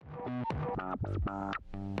Well,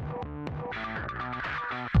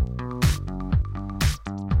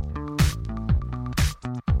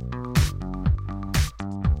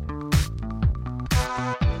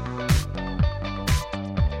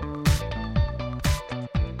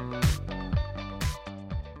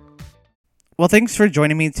 thanks for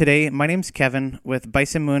joining me today. My name's Kevin with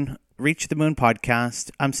Bison Moon, Reach the Moon podcast.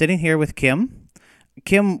 I'm sitting here with Kim.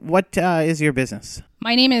 Kim, what is your business?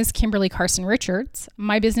 My name is Kimberly Carson Richards.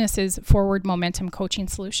 My business is Forward Momentum Coaching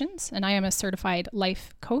Solutions, and I am a certified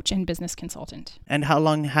life coach and business consultant. And how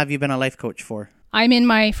long have you been a life coach for? I'm in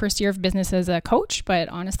my first year of business as a coach, but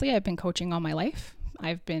honestly, I've been coaching all my life.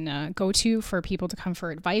 I've been a go-to for people to come for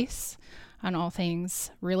advice on all things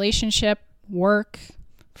relationship, work,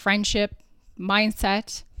 friendship,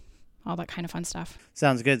 mindset, all that kind of fun stuff.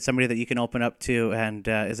 Sounds good. Somebody that you can open up to and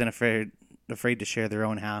isn't afraid to share their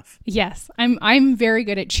own half. Yes, I'm very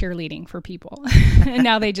good at cheerleading for people. And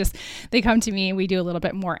now they come to me and we do a little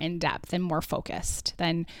bit more in depth and more focused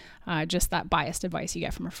than just that biased advice you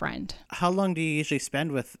get from a friend. How long do you usually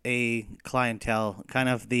spend with a clientele? Kind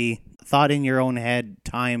of the thought in your own head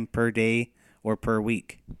time per day or per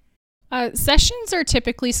week? Sessions are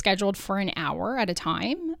typically scheduled for an hour at a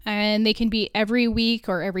time, and they can be every week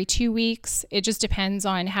or every 2 weeks. It just depends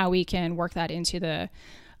on how we can work that into the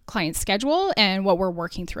client's schedule and what we're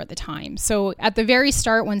working through at the time. So at the very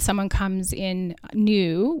start, when someone comes in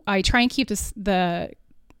new, I try and keep the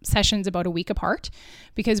sessions about a week apart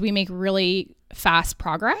because we make really fast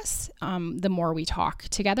progress the more we talk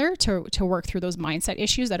together to work through those mindset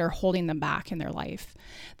issues that are holding them back in their life.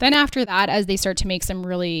 Then after that, as they start to make some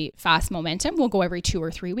really fast momentum, we'll go every 2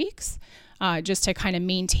 or 3 weeks just to kind of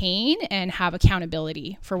maintain and have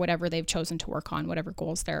accountability for whatever they've chosen to work on, whatever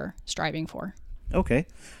goals they're striving for. Okay.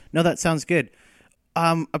 No, that sounds good.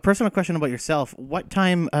 A personal question about yourself. What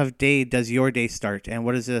time of day does your day start, and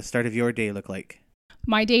what does the start of your day look like?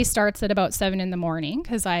 My day starts at about 7 in the morning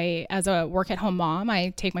because as a work-at-home mom, I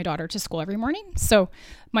take my daughter to school every morning. So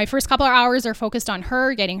my first couple of hours are focused on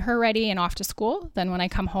her, getting her ready and off to school. Then when I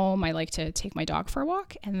come home, I like to take my dog for a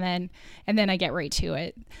walk, and then I get right to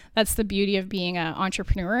it. That's the beauty of being an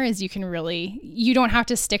entrepreneur is you don't have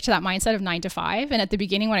to stick to that mindset of 9 to 5. And at the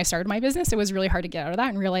beginning, when I started my business, it was really hard to get out of that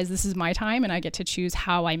and realize this is my time and I get to choose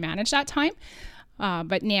how I manage that time.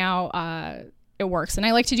 But now, it works. And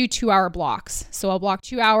I like to do 2-hour blocks. So I'll block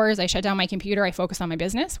 2 hours. I shut down my computer. I focus on my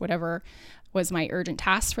business, whatever was my urgent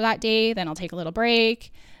task for that day. Then I'll take a little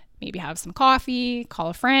break, maybe have some coffee, call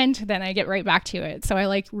a friend. Then I get right back to it. So I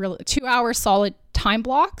like 2-hour solid time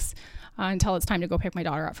blocks until it's time to go pick my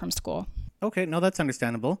daughter up from school. Okay. No, that's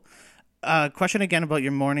understandable. Question again about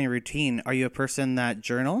your morning routine. Are you a person that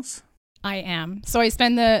journals? I am. So I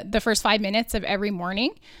spend the first 5 minutes of every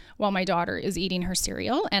morning while my daughter is eating her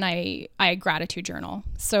cereal, and I gratitude journal.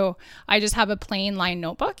 So I just have a plain line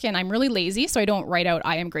notebook, and I'm really lazy, so I don't write out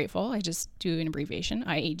I am grateful. I just do an abbreviation,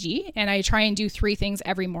 IAG, and I try and do 3 things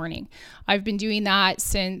every morning. I've been doing that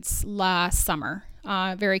since last summer.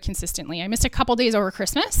 Very consistently. I missed a couple days over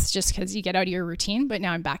Christmas just because you get out of your routine, but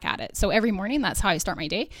now I'm back at it. So every morning, that's how I start my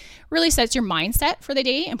day. Really sets your mindset for the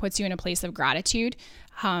day and puts you in a place of gratitude.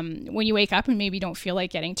 When you wake up and maybe don't feel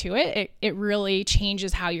like getting to it, it really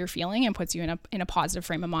changes how you're feeling and puts you in a positive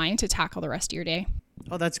frame of mind to tackle the rest of your day.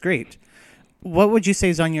 Oh, that's great. What would you say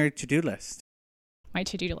is on your to-do list? My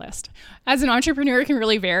to-do list. As an entrepreneur, it can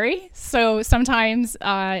really vary. So sometimes,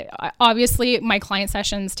 obviously, my client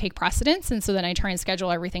sessions take precedence. And so then I try and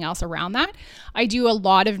schedule everything else around that. I do a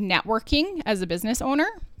lot of networking as a business owner.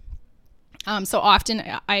 So often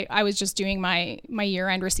I was just doing my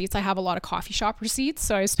year-end receipts. I have a lot of coffee shop receipts.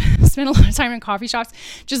 So I spend a lot of time in coffee shops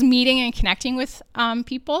just meeting and connecting with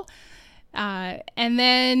people. And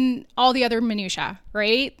then all the other minutia,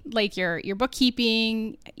 right? Like your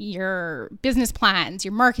bookkeeping, your business plans,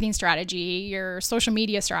 your marketing strategy, your social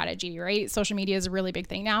media strategy, right? Social media is a really big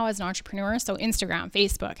thing now as an entrepreneur. So Instagram,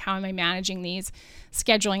 Facebook, how am I managing these,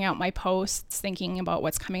 scheduling out my posts, thinking about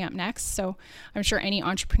what's coming up next. So I'm sure any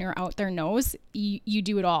entrepreneur out there knows you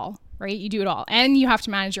do it all, right? You do it all. And you have to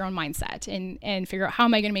manage your own mindset and figure out how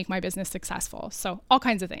am I going to make my business successful? So all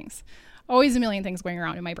kinds of things. Always a million things going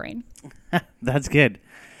around in my brain. That's good.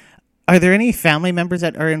 Are there any family members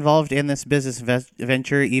that are involved in this business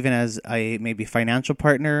venture, even as a maybe financial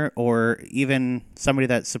partner or even somebody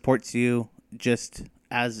that supports you just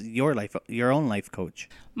as your own life coach?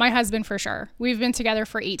 My husband, for sure. We've been together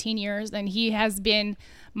for 18 years and he has been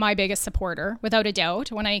my biggest supporter, without a doubt.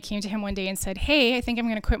 When I came to him one day and said, hey, I think I'm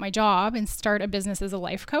going to quit my job and start a business as a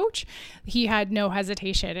life coach, he had no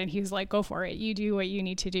hesitation and he was like, go for it. You do what you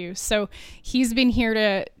need to do. So he's been here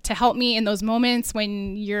to help me in those moments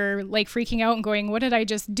when you're like freaking out and going, what did I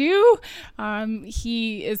just do?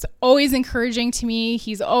 He is always encouraging to me.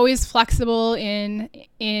 He's always flexible in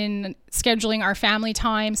scheduling our family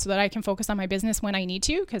time so that I can focus on my business when I need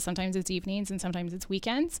to, because sometimes it's evenings and sometimes it's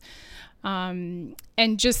weekends. And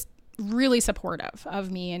just really supportive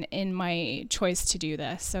of me in my choice to do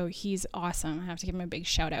this. So he's awesome. I have to give him a big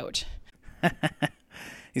shout out.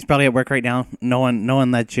 He's probably at work right now,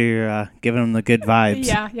 knowing that you're giving him the good vibes.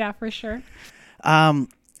 Yeah, for sure.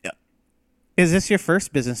 Is this your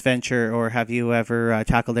first business venture, or have you ever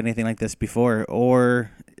tackled anything like this before,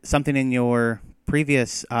 or something in your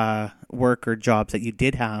previous work or jobs that you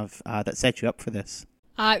did have that set you up for this?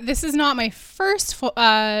 This is not my first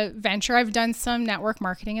venture. I've done some network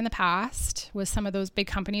marketing in the past with some of those big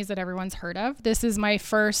companies that everyone's heard of. This is my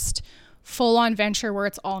first full-on venture where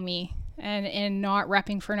it's all me and not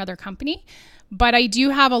repping for another company. But I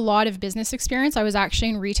do have a lot of business experience. I was actually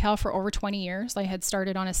in retail for over 20 years. I had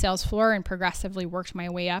started on a sales floor and progressively worked my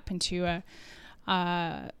way up into a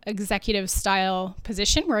executive style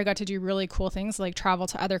position where I got to do really cool things like travel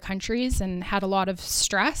to other countries and had a lot of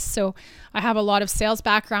stress. So I have a lot of sales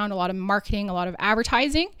background, a lot of marketing, a lot of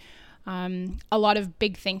advertising, a lot of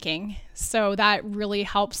big thinking. So that really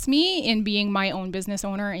helps me in being my own business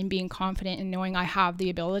owner and being confident in knowing I have the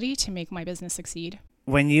ability to make my business succeed.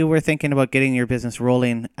 When you were thinking about getting your business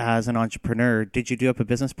rolling as an entrepreneur, did you do up a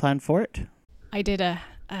business plan for it? I did a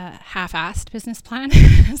half-assed business plan.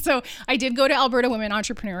 So I did go to Alberta Women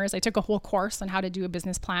Entrepreneurs. I took a whole course on how to do a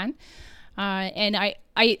business plan. And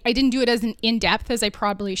I didn't do it as in-depth as I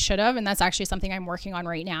probably should have. And that's actually something I'm working on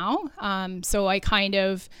right now. So I kind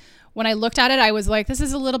of, when I looked at it, I was like, this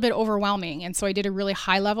is a little bit overwhelming. And so I did a really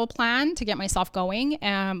high-level plan to get myself going.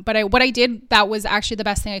 But what I did that was actually the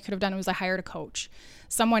best thing I could have done was I hired a coach,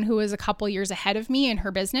 someone who was a couple years ahead of me in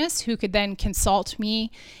her business, who could then consult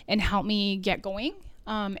me and help me get going.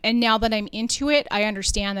 And now that I'm into it, I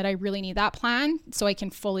understand that I really need that plan so I can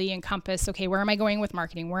fully encompass, okay, where am I going with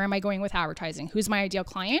marketing? Where am I going with advertising? Who's my ideal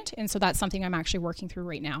client? And so that's something I'm actually working through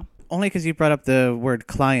right now. Only because you brought up the word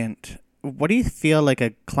client. What do you feel like a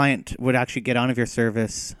client would actually get out of your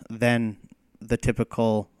service than the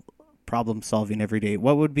typical problem solving every day?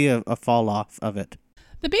 What would be a fall off of it?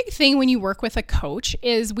 The big thing when you work with a coach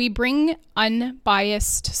is we bring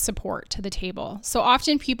unbiased support to the table. So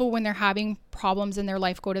often people, when they're having problems in their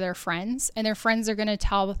life, go to their friends, and their friends are going to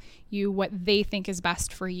tell you what they think is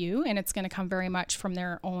best for you. And it's going to come very much from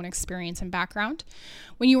their own experience and background.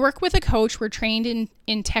 When you work with a coach, we're trained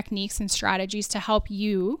in techniques and strategies to help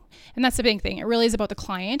you. And that's the big thing. It really is about the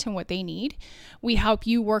client and what they need. We help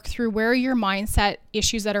you work through where are your mindset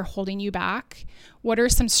issues that are holding you back. What are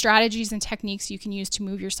some strategies and techniques you can use to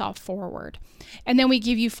move yourself forward? And then we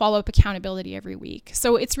give you follow-up accountability every week.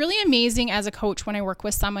 So it's really amazing as a coach when I work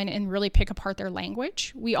with someone and really pick apart their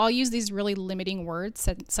language. We all use these really limiting words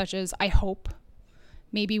such as I hope,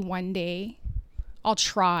 maybe one day, I'll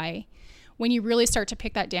try. When you really start to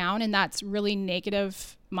pick that down, and that's really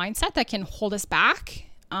negative mindset that can hold us back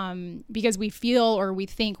because we feel or we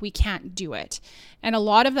think we can't do it. And a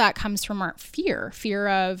lot of that comes from our fear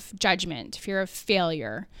of judgment, fear of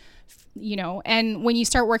failure, and when you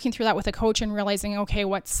start working through that with a coach and realizing, okay,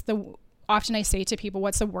 often I say to people,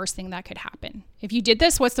 what's the worst thing that could happen? If you did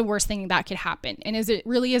this, what's the worst thing that could happen? And is it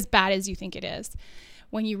really as bad as you think it is?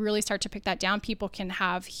 When you really start to pick that down, people can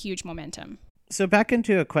have huge momentum. So back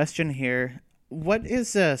into a question here. What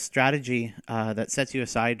is a strategy that sets you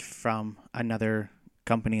aside from another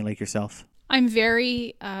company like yourself? I'm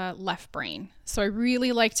very left brain. So I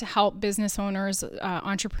really like to help business owners,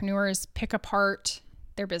 entrepreneurs pick apart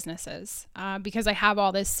their businesses because I have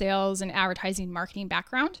all this sales and advertising marketing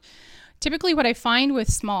background. Typically what I find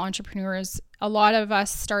with small entrepreneurs, a lot of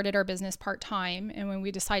us started our business part-time, and when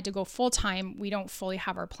we decide to go full-time, we don't fully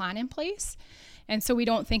have our plan in place. And so we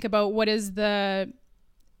don't think about what is the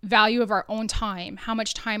value of our own time. How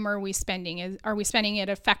much time are we spending? Are we spending it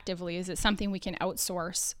effectively? Is it something we can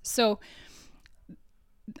outsource? So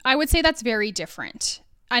I would say that's very different.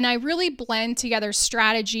 And I really blend together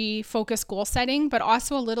strategy, focus, goal setting, but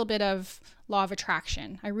also a little bit of law of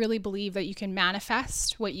attraction. I really believe that you can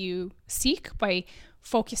manifest what you seek by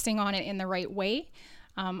focusing on it in the right way.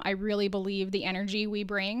 I really believe the energy we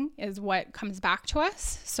bring is what comes back to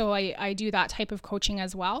us. So I do that type of coaching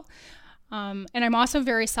as well. And I'm also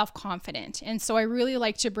very self-confident. And so I really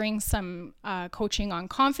like to bring some coaching on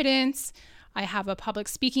confidence, I have a public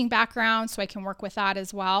speaking background, so I can work with that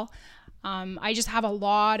as well. I just have a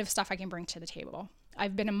lot of stuff I can bring to the table.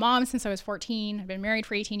 I've been a mom since I was 14. I've been married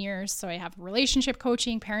for 18 years. So I have relationship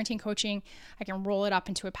coaching, parenting coaching. I can roll it up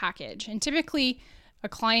into a package. And typically a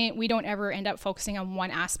client, we don't ever end up focusing on one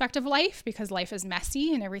aspect of life because life is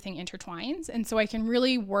messy and everything intertwines. And so I can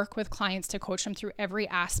really work with clients to coach them through every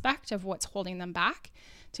aspect of what's holding them back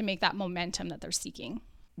to make that momentum that they're seeking.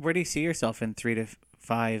 Where do you see yourself in 3 to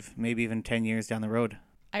 5, maybe even 10 years down the road?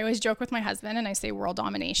 I always joke with my husband and I say world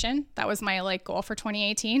domination. That was my goal for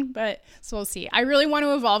 2018, but so we'll see. I really want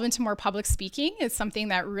to evolve into more public speaking. It's something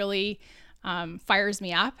that really fires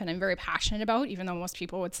me up and I'm very passionate about, even though most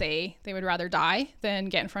people would say they would rather die than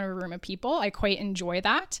get in front of a room of people. I quite enjoy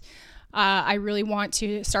that. I really want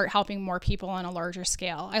to start helping more people on a larger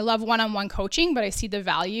scale. I love one-on-one coaching, but I see the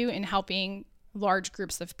value in helping large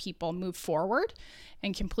groups of people move forward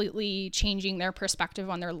and completely changing their perspective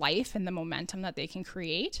on their life and the momentum that they can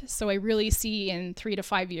create. So I really see in 3 to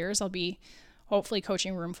 5 years, I'll be hopefully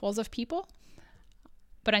coaching roomfuls of people.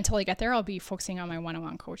 But until I get there, I'll be focusing on my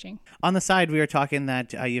one-on-one coaching. On the side, we were talking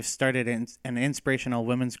that you've started an inspirational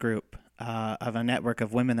women's group of a network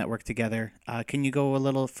of women that work together. Can you go a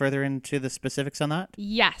little further into the specifics on that?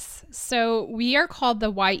 Yes. So we are called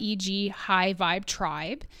the YEG High Vibe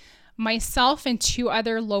Tribe. Myself and 2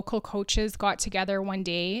 other local coaches got together one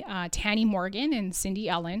day, Tanny Morgan and Cindy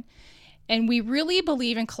Ellen, and we really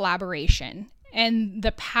believe in collaboration and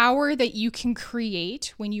the power that you can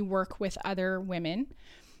create when you work with other women.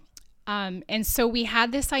 And so we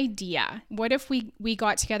had this idea, what if we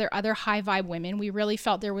got together other high vibe women? We really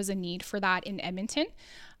felt there was a need for that in Edmonton.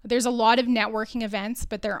 There's a lot of networking events,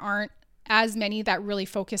 but there aren't as many that really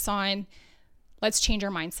focus on let's change our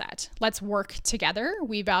mindset. Let's work together.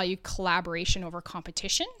 We value collaboration over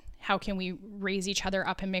competition. How can we raise each other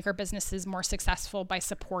up and make our businesses more successful by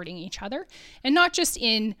supporting each other? And not just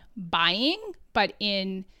in buying, but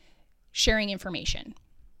in sharing information.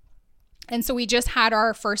 And so we just had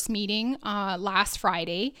our first meeting last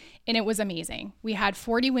Friday, and it was amazing. We had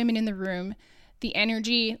 40 women in the room. The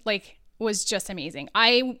energy, was just amazing.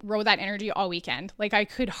 I rode that energy all weekend. I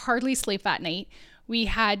could hardly sleep that night. We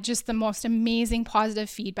had just the most amazing positive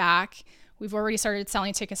feedback. We've already started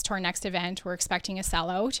selling tickets to our next event. We're expecting a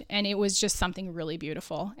sellout, and it was just something really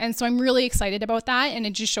beautiful. And so I'm really excited about that. And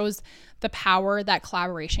it just shows the power that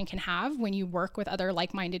collaboration can have when you work with other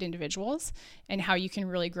like-minded individuals and how you can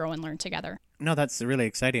really grow and learn together. No, that's really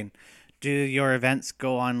exciting. Do your events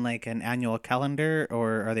go on an annual calendar,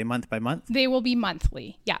 or are they month by month? They will be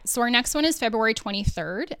monthly. Yeah. So our next one is February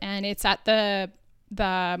 23rd, and it's at the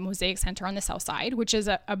Mosaic Center on the south side, which is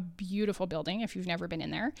a beautiful building if you've never been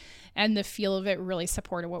in there. And the feel of it really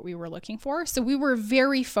supported what we were looking for. So we were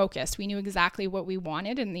very focused. We knew exactly what we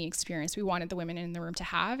wanted and the experience we wanted the women in the room to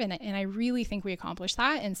have. And I really think we accomplished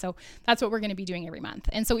that. And so that's what we're going to be doing every month.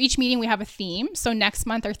 And so each meeting we have a theme. So next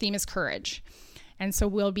month our theme is courage. And so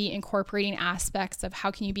we'll be incorporating aspects of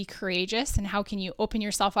how can you be courageous and how can you open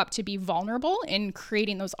yourself up to be vulnerable in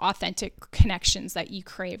creating those authentic connections that you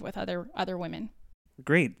crave with other women.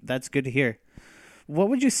 Great. That's good to hear. What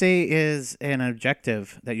would you say is an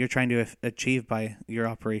objective that you're trying to achieve by your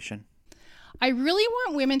operation? I really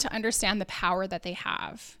want women to understand the power that they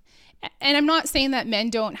have. And I'm not saying that men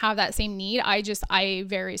don't have that same need. I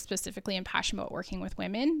very specifically am passionate about working with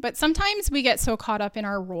women. But sometimes we get so caught up in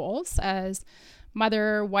our roles as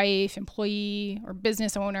mother, wife, employee, or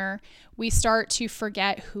business owner, we start to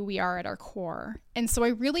forget who we are at our core. And so I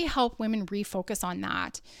really help women refocus on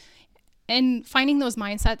that and finding those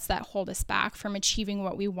mindsets that hold us back from achieving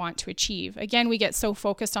what we want to achieve. Again, we get so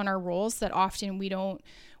focused on our roles that often we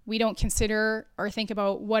don't consider or think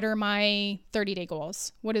about what are my 30-day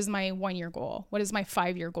goals? What is my 1-year goal? What is my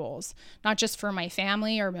 5-year goals? Not just for my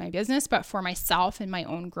family or my business, but for myself and my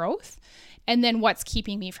own growth. And then what's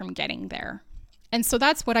keeping me from getting there? And so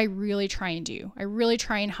that's what I really try and do. I really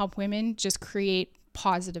try and help women just create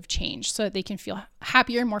positive change so that they can feel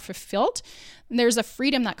happier and more fulfilled. And there's a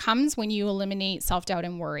freedom that comes when you eliminate self-doubt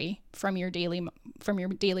and worry from your daily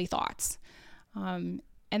thoughts. And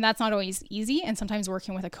that's not always easy. And sometimes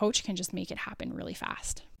working with a coach can just make it happen really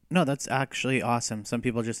fast. No, that's actually awesome. Some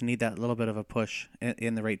people just need that little bit of a push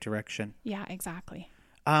in the right direction. Yeah, exactly.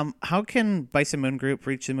 How can Bison Moon Group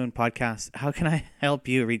Reach the Moon podcast? How can I help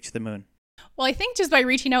you reach the moon? Well, I think just by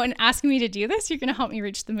reaching out and asking me to do this, you're going to help me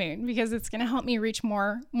reach the moon because it's going to help me reach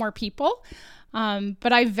more people.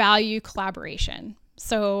 But I value collaboration.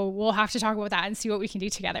 So we'll have to talk about that and see what we can do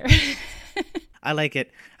together. I like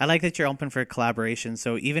it. I like that you're open for collaboration.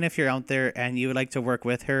 So even if you're out there and you would like to work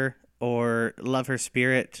with her or love her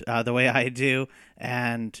spirit the way I do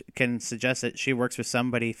and can suggest that she works with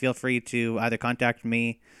somebody, feel free to either contact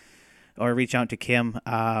me or reach out to Kim.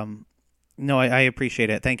 No, I appreciate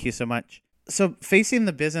it. Thank you so much. So facing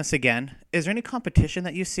the business again, is there any competition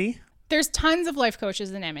that you see? There's tons of life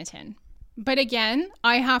coaches in Edmonton. But again,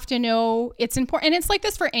 I have to know it's important. And it's like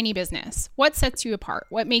this for any business. What sets you apart?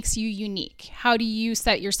 What makes you unique? How do you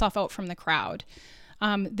set yourself out from the crowd?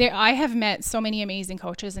 I have met so many amazing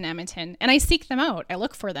coaches in Edmonton, and I seek them out. I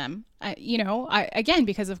look for them, again,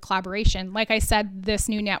 because of collaboration. Like I said, this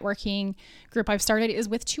new networking group I've started is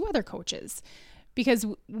with 2 other coaches because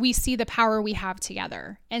we see the power we have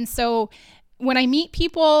together. And so when I meet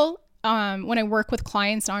people, when I work with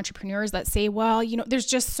clients and entrepreneurs that say, well,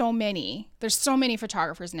 there's so many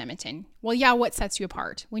photographers in Edmonton. Well, yeah, what sets you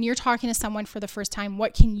apart? When you're talking to someone for the first time,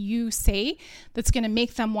 what can you say that's going to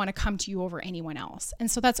make them want to come to you over anyone else? And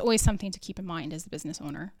so that's always something to keep in mind as a business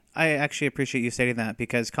owner. I actually appreciate you stating that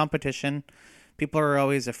because competition, people are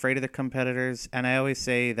always afraid of their competitors. And I always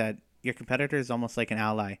say that your competitor is almost like an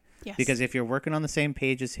ally. Yes. Because if you're working on the same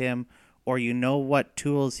page as him, or you know what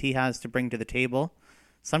tools he has to bring to the table,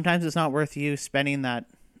 sometimes it's not worth you spending that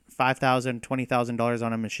 $5,000, $20,000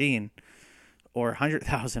 on a machine or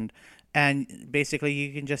 $100,000. And basically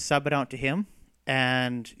you can just sub it out to him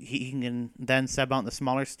and he can then sub out the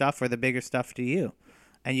smaller stuff or the bigger stuff to you.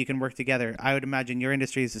 And you can work together. I would imagine your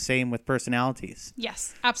industry is the same with personalities.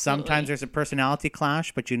 Yes, absolutely. Sometimes there's a personality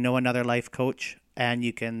clash, but another life coach and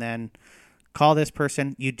you can then call this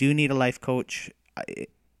person. You do need a life coach.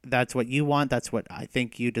 That's what you want. That's what I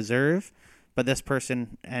think you deserve. But this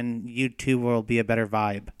person and you two will be a better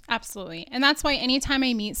vibe. Absolutely. And that's why anytime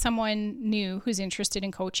I meet someone new who's interested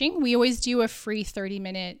in coaching, we always do a free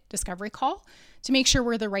 30-minute discovery call to make sure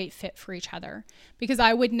we're the right fit for each other. Because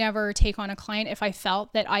I would never take on a client if I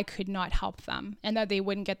felt that I could not help them and that they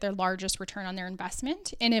wouldn't get their largest return on their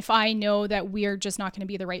investment. And if I know that we're just not going to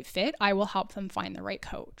be the right fit, I will help them find the right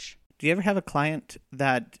coach. Do you ever have a client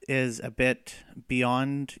that is a bit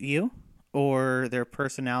beyond you? Or their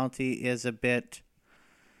personality is a bit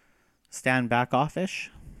stand back offish,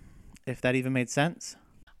 if that even made sense?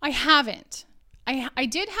 I haven't. I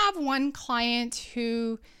did have one client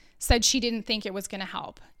who said she didn't think it was going to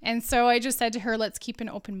help. And so I just said to her, let's keep an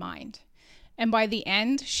open mind. And by the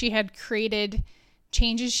end, she had created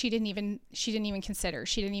changes she didn't even consider.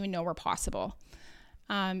 She didn't even know were possible.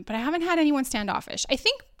 But I haven't had anyone standoffish. I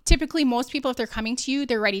think typically most people, if they're coming to you,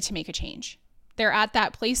 they're ready to make a change. They're at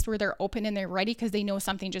that place where they're open and they're ready because they know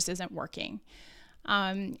something just isn't working.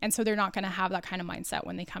 And so they're not going to have that kind of mindset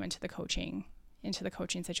when they come into the coaching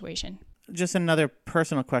situation. Just another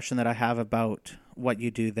personal question that I have about what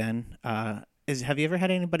you do then is, have you ever had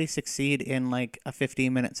anybody succeed in like a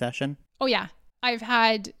 15-minute session? Oh, yeah. I've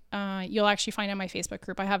had, you'll actually find on my Facebook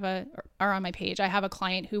group, or on my page, I have a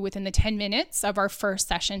client who within the 10 minutes of our first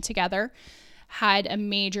session together had a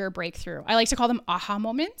major breakthrough. I like to call them aha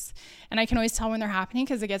moments. And I can always tell when they're happening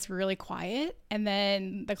because it gets really quiet. And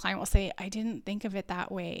then the client will say, I didn't think of it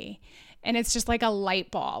that way. And it's just like a light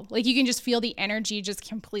bulb. Like you can just feel the energy just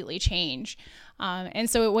completely change. And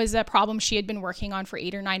so it was a problem she had been working on for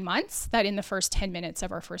 8 or 9 months that in the first 10 minutes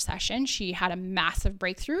of our first session, she had a massive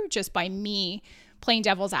breakthrough just by me playing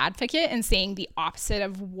devil's advocate and saying the opposite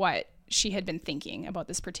of what she had been thinking about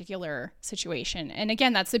this particular situation. And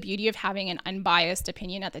again, that's the beauty of having an unbiased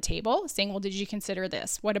opinion at the table, saying, well, did you consider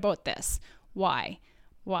this? What about this? Why?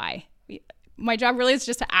 My job really is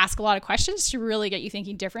just to ask a lot of questions to really get you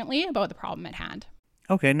thinking differently about the problem at hand.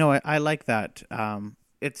 Okay, no, I like that.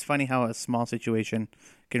 It's funny how a small situation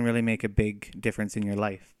can really make a big difference in your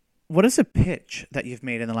life. What is a pitch that you've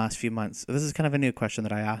made in the last few months? This is kind of a new question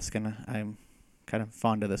that I ask, and I'm kind of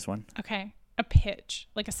fond of this one. Okay. A pitch,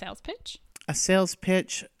 like a sales pitch? A sales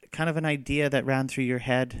pitch, kind of an idea that ran through your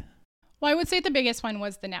head. Well, I would say the biggest one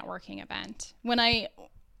was the networking event. When I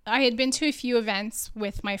had been to a few events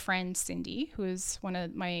with my friend Cindy, who is one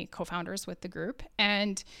of my co-founders with the group,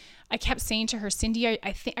 and I kept saying to her, Cindy,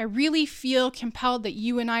 I really feel compelled that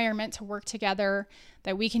you and I are meant to work together,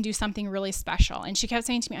 that we can do something really special. And she kept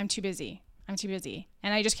saying to me, I'm too busy.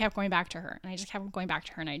 And I just kept going back to her, and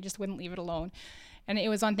I just wouldn't leave it alone. And it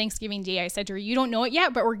was on Thanksgiving Day. I said to her, you don't know it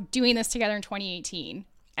yet, but we're doing this together in 2018.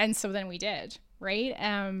 And so then we did, right?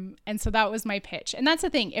 And so that was my pitch. And that's the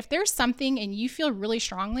thing. If there's something and you feel really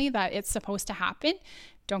strongly that it's supposed to happen,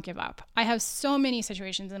 don't give up. I have so many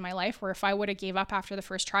situations in my life where if I would have gave up after the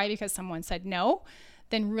first try because someone said no,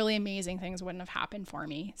 then really amazing things wouldn't have happened for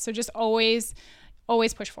me. So just always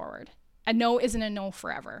push forward. A no isn't a no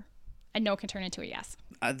forever. A no can turn into a yes.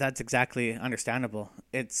 That's exactly understandable.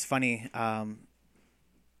 It's funny.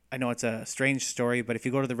 I know it's a strange story, but if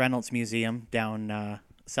you go to the Reynolds Museum down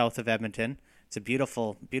south of Edmonton, it's a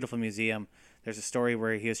beautiful, beautiful museum. There's a story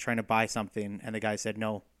where he was trying to buy something and the guy said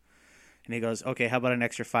no. And he goes, okay, how about an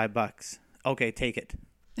extra $5? Okay, take it.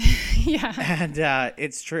 Yeah. And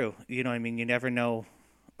it's true. You know what I mean? You never know.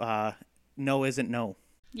 No isn't no.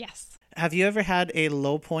 Yes. Have you ever had a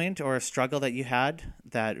low point or a struggle that you had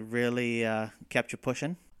that really kept you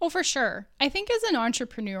pushing? Oh, for sure. I think as an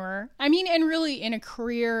entrepreneur, I mean, and really in a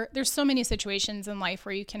career, there's so many situations in life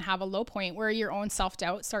where you can have a low point where your own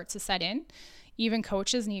self-doubt starts to set in. Even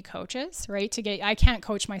coaches need coaches, right? I can't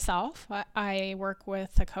coach myself. I work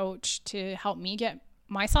with a coach to help me get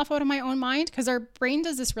myself out of my own mind, because our brain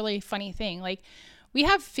does this really funny thing. Like, we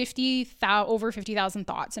have over 50,000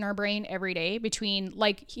 thoughts in our brain every day, between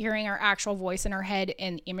like hearing our actual voice in our head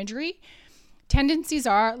and imagery. Tendencies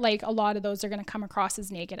are like a lot of those are going to come across as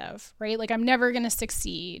negative, right? Like, I'm never going to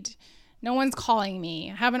succeed. No one's calling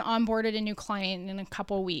me. I haven't onboarded a new client in a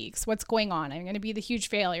couple weeks. What's going on? I'm going to be the huge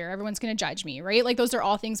failure. Everyone's going to judge me, right? Like, those are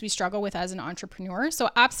all things we struggle with as an entrepreneur. So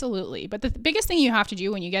absolutely. But the biggest thing you have to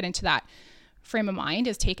do when you get into that frame of mind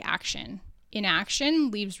is take action.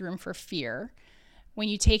 Inaction leaves room for fear. When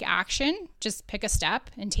you take action, just pick a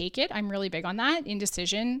step and take it. I'm really big on that.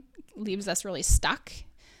 Indecision leaves us really stuck.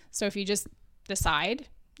 So if you just decide,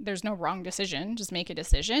 there's no wrong decision, just make a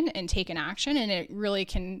decision and take an action, and it really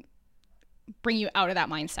can bring you out of that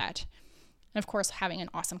mindset. And of course, having an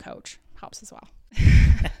awesome coach helps as well.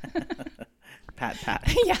 Pat.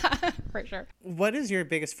 Yeah, for sure. What is your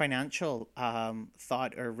biggest financial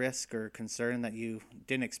thought or risk or concern that you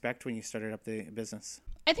didn't expect when you started up the business?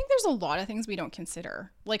 I think there's a lot of things we don't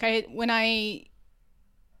consider. Like, when I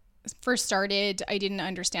first started, I didn't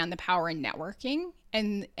understand the power in networking.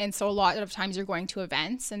 And so a lot of times you're going to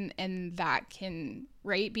events, and that can,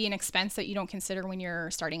 right, be an expense that you don't consider when you're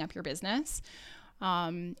starting up your business.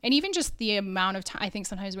 And even just the amount of time, I think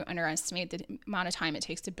sometimes we underestimate the amount of time it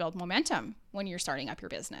takes to build momentum when you're starting up your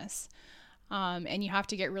business. And you have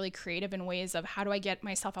to get really creative in ways of, how do I get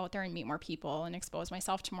myself out there and meet more people and expose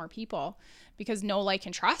myself to more people? Because know, like,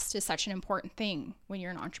 and trust is such an important thing when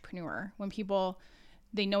you're an entrepreneur. When people,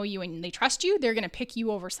 they know you and they trust you, they're going to pick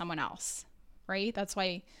you over someone else, right? That's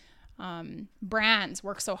why brands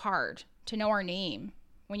work so hard to know our name.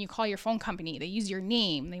 When you call your phone company, they use your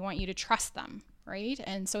name. They want you to trust them, right?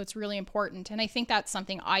 And so it's really important. And I think that's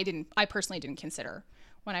something I personally didn't consider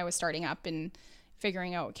when I was starting up and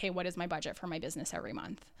figuring out, okay, what is my budget for my business every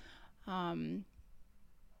month? But I'm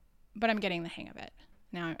getting the hang of it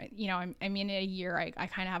now. You know, I'm in a year, I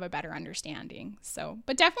kind of have a better understanding. So,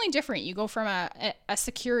 but definitely different. You go from a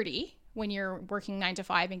security when you're working 9 to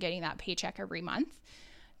 5 and getting that paycheck every month,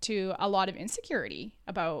 to a lot of insecurity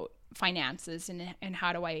about finances and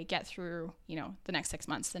how do I get through, you know, the next 6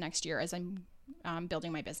 months, the next year, as I'm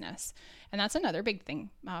building my business. And that's another big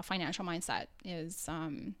thing. Financial mindset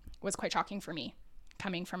was quite shocking for me,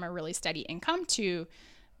 coming from a really steady income to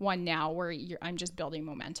one now where I'm just building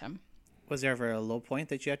momentum. Was there ever a low point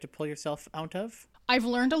that you had to pull yourself out of? I've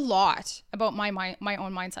learned a lot about my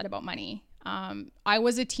own mindset about money. I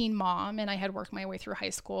was a teen mom, and I had worked my way through high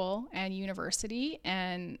school and university,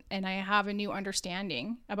 and I have a new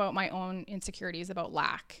understanding about my own insecurities about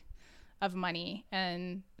lack of money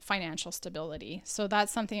and financial stability. So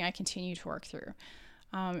that's something I continue to work through.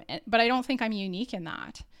 But I don't think I'm unique in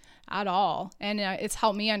that at all. And it's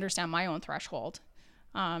helped me understand my own threshold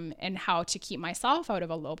and how to keep myself out of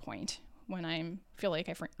a low point when I feel like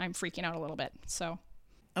I'm freaking out a little bit. So.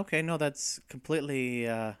 Okay, no, that's completely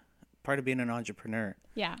part of being an entrepreneur.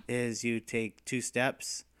 Yeah. Is you take 2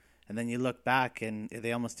 steps and then you look back and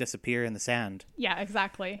they almost disappear in the sand. Yeah,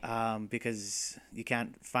 exactly. Because you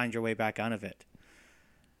can't find your way back out of it.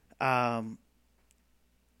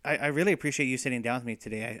 I really appreciate you sitting down with me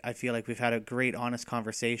today. I feel like we've had a great, honest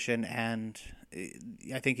conversation, and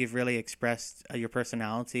I think you've really expressed your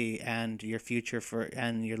personality and your future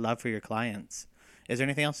and your love for your clients. Is there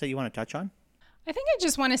anything else that you want to touch on? I think I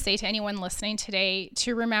just want to say to anyone listening today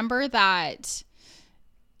to remember that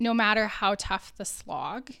no matter how tough the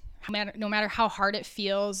slog, no matter how hard it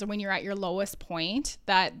feels when you're at your lowest point,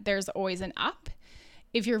 that there's always an up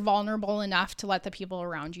if you're vulnerable enough to let the people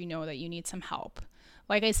around you know that you need some help.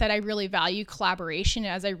 Like I said, I really value collaboration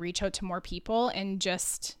as I reach out to more people and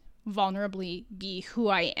just vulnerably be who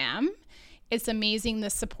I am. It's amazing the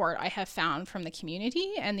support I have found from the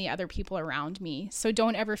community and the other people around me. So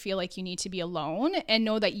don't ever feel like you need to be alone, and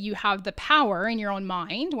know that you have the power in your own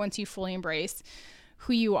mind, once you fully embrace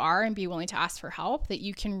who you are and be willing to ask for help, that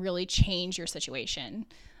you can really change your situation.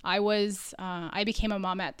 I became a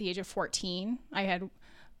mom at the age of 14. I had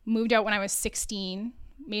moved out when I was 16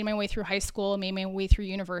 made my way through high school, made my way through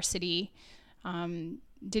university.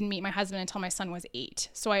 Didn't meet my husband until my son was 8.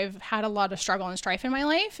 So I've had a lot of struggle and strife in my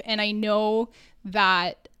life. And I know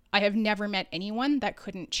that I have never met anyone that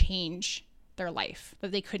couldn't change their life,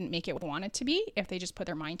 that they couldn't make it what they want it to be if they just put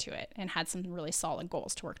their mind to it and had some really solid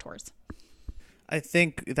goals to work towards. I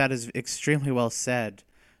think that is extremely well said.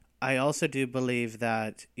 I also do believe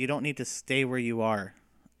that you don't need to stay where you are.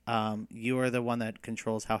 You are the one that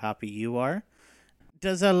controls how happy you are.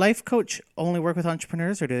 Does a life coach only work with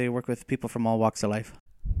entrepreneurs, or do they work with people from all walks of life?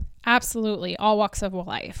 Absolutely. All walks of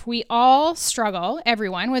life. We all struggle,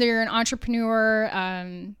 everyone, whether you're an entrepreneur,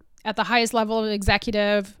 at the highest level of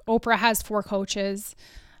executive. Oprah has 4 coaches.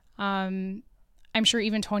 I'm sure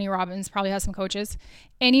even Tony Robbins probably has some coaches.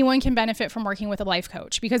 Anyone can benefit from working with a life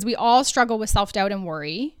coach because we all struggle with self-doubt and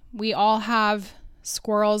worry. We all have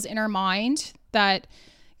squirrels in our mind that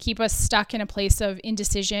keep us stuck in a place of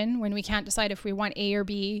indecision when we can't decide if we want A or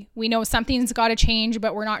B. We know something's got to change,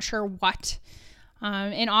 but we're not sure what.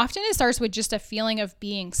 And often it starts with just a feeling of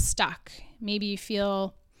being stuck. Maybe you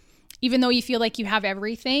feel, even though you feel like you have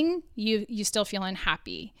everything, you still feel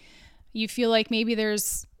unhappy. You feel like maybe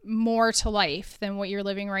there's more to life than what you're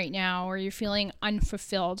living right now, or you're feeling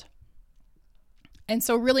unfulfilled. And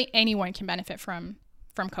so really anyone can benefit from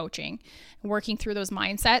coaching, working through those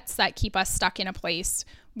mindsets that keep us stuck in a place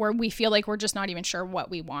where we feel like we're just not even sure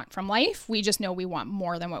what we want from life. We just know we want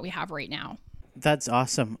more than what we have right now. That's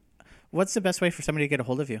awesome. What's the best way for somebody to get a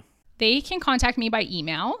hold of you? They can contact me by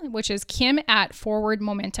email, which is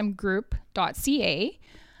kim@forwardmomentumgroup.ca.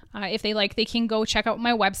 If they like, they can go check out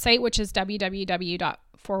my website, which is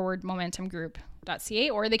www.forwardmomentumgroup.ca,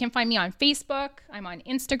 or they can find me on Facebook. I'm on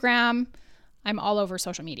Instagram. I'm all over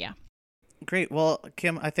social media. Great. Well,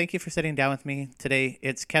 Kim, I thank you for sitting down with me today.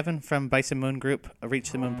 It's Kevin from Bison Moon Group, a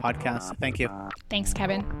Reach the Moon podcast. Thank you. Thanks,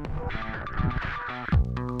 Kevin.